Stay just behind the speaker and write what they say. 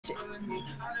God,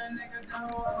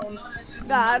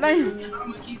 I'm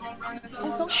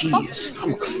so Jeez,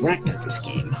 I'm cracked at this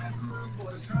game.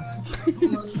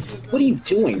 What are you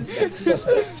doing? That's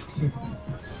suspect.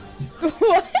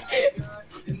 What?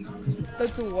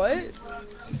 That's what?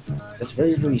 That's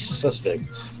very, very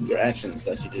suspect. Your actions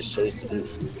that you just chose to do.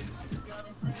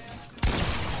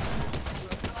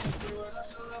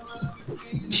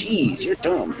 Jeez, you're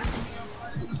dumb.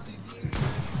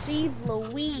 Jeez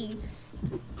Louise.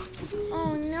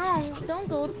 Oh no, don't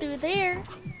go through there.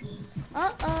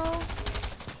 Uh-oh.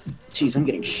 Jeez, I'm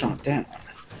getting shot down.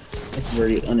 That's a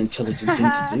very unintelligent thing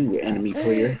to do, enemy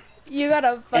player. You got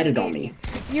a fucking... Edit on me.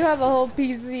 You have a whole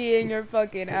PC in your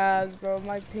fucking ass, bro.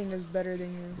 My ping is better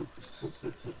than you.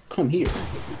 Come here.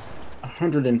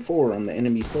 104 on the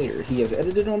enemy player. He has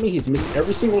edited on me, he's missed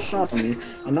every single shot on me,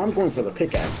 and now I'm going for the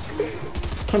pickaxe.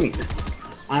 Come here.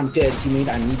 I'm dead, teammate.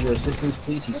 I need your assistance,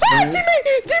 please. He's spawned.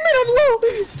 Teammate! Teammate, I'm low!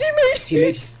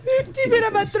 Teammate! Teammate,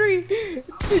 I'm at 3!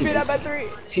 Teammate, I'm at 3!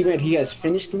 Teammate, he has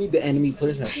finished me. The enemy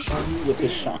player has shot me with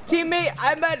his shot. Teammate,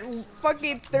 I'm at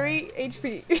fucking 3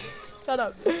 HP. Shut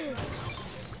up.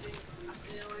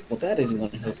 Well, that isn't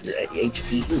going to help your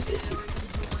HP, is it?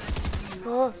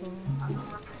 Oh.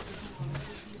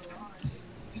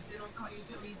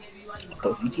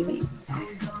 Both you, teammate.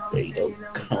 There you go,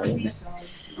 cone.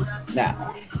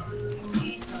 Now.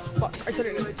 Fuck, I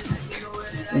couldn't do it.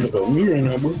 I'm gonna go me right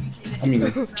now, bro. I mean,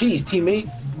 jeez, teammate.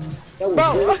 That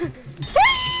was good.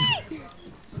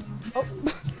 Oh.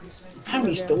 How are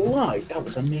you still alive? That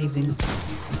was amazing.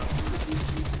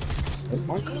 Oh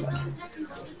my god.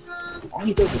 All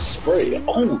he does is spray.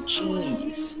 Oh,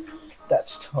 jeez.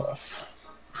 That's tough.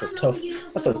 That's a tough.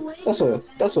 That's a.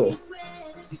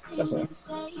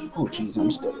 Oh, jeez,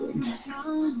 I'm stuttering.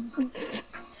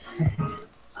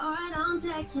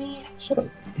 Shut up.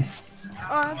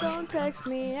 Oh, don't text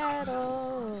me at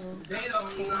all.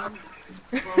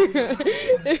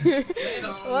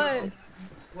 What?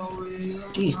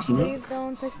 Jeez, teammate. Please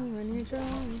don't text me when you're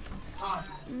drunk.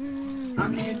 I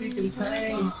can't be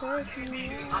contained.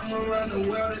 I'm gonna run the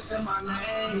world, it's in my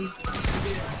name.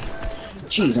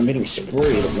 Jeez, I'm getting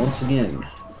sprayed once again.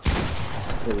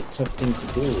 It's a very tough thing to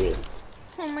deal with.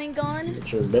 Oh my god.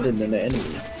 But you're better than the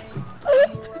enemy.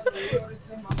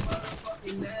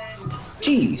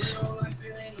 Jeez.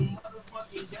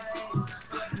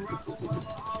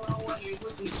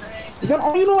 Is that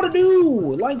all you know how to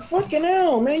do? Like, fucking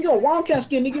hell, man. You're a Wildcat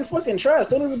skin, nigga. You're fucking trash.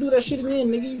 Don't even do that shit again,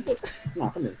 nigga. You fuck. No,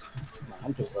 come here. No,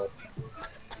 I'm pissed off.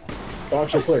 Dog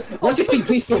shit player. 116,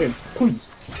 please kill him. Please.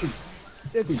 Please.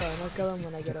 It's fine. I'll kill him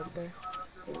when I get up there.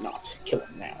 Do not kill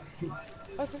him now.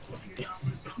 Okay.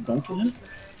 If you don't kill him,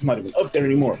 he might have been up there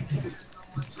anymore.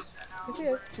 Yes, he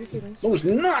is. You see me. No, he's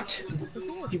not. Yes, he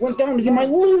is. He went down to get my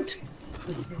loot.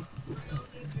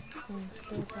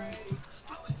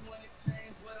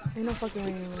 Ain't no fucking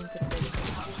way anyone to play.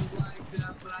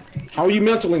 How are you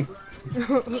mentaling?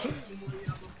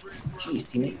 Jeez,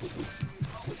 teammate.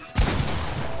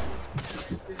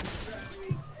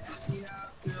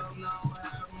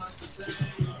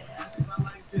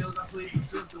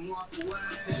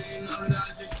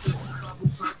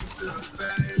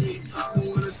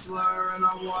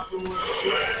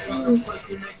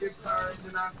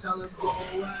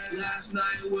 Last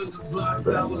night was the blood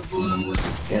that was blowing with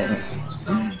the gang.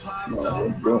 Some popped off.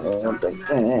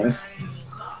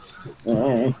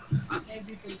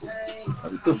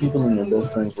 You put people in your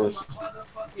best friends list.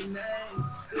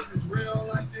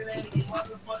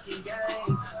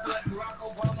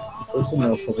 There's some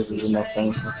motherfuckers is my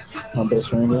friends. My best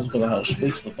friend is because I had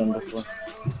streaks with them before.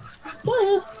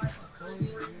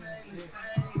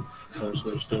 So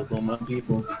they're still on my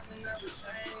people.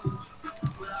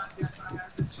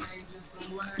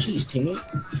 Jeez, teammate.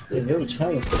 They're very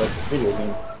talented for that video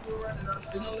game.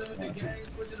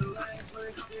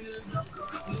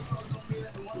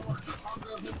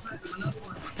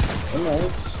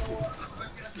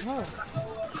 Oh.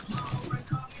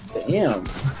 Damn.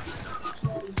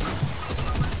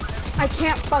 I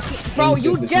can't fucking. Bro,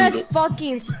 you just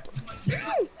fucking.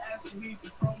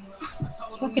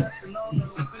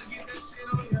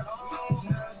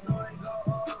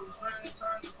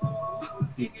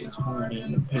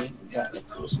 In the paint, got to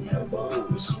pull some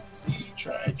elbows.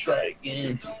 Try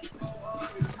again.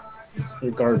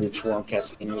 You're garbage, Wildcat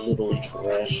skin. You're literally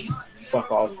trash.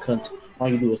 Fuck off, cunt. All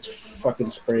you do is fucking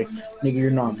spray. Nigga, you're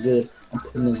not good. I'm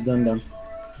putting this gun down.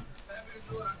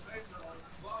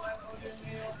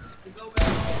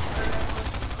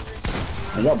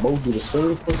 And y'all both do the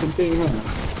same fucking thing, huh?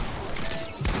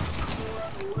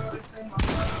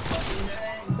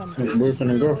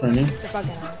 Boyfriend and girlfriend, eh?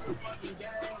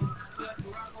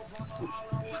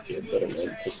 Yeah, better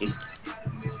man, pussy.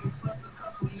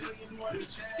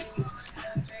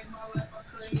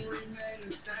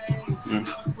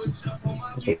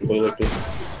 That's what boy like this.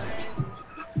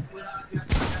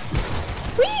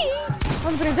 Whee! I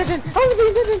was paying attention. I was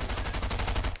paying attention.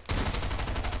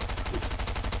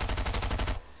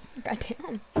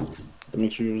 Goddamn. To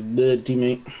make sure you're dead,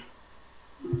 teammate.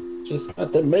 Just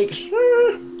have to make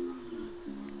sure.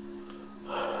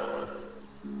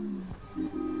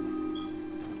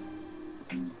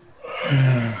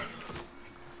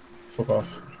 Fuck off.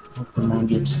 Hope my mom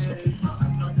gets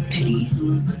titties.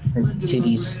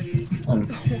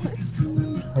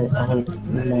 I hope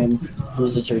my mom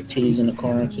loses her titties in a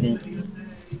car accident.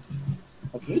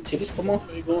 Like, your titties come off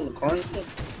when you go in the car accident?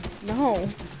 No.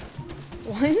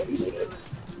 What? Have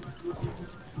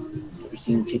you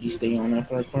seen titties stay on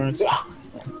after a car accident? Ah!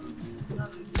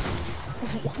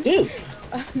 Dude!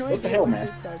 I have no What the idea hell, what man?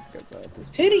 you're talking about this.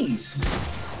 Titties!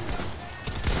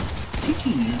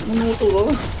 Titties! You know what those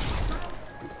are?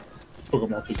 Fuck up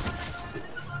my feet.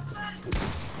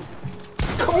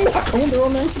 Come on, they're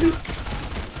on accident.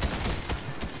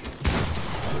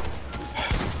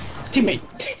 Teammate!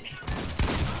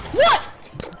 What?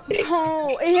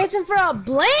 No, it hits him for a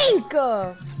blank.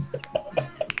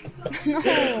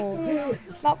 No,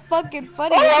 not fucking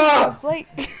funny. Ah! Blank.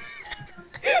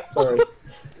 Sorry.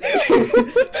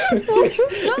 What was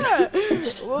that?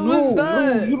 What was that?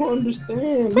 No, you don't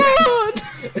understand. What?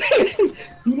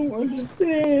 You don't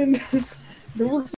understand. There was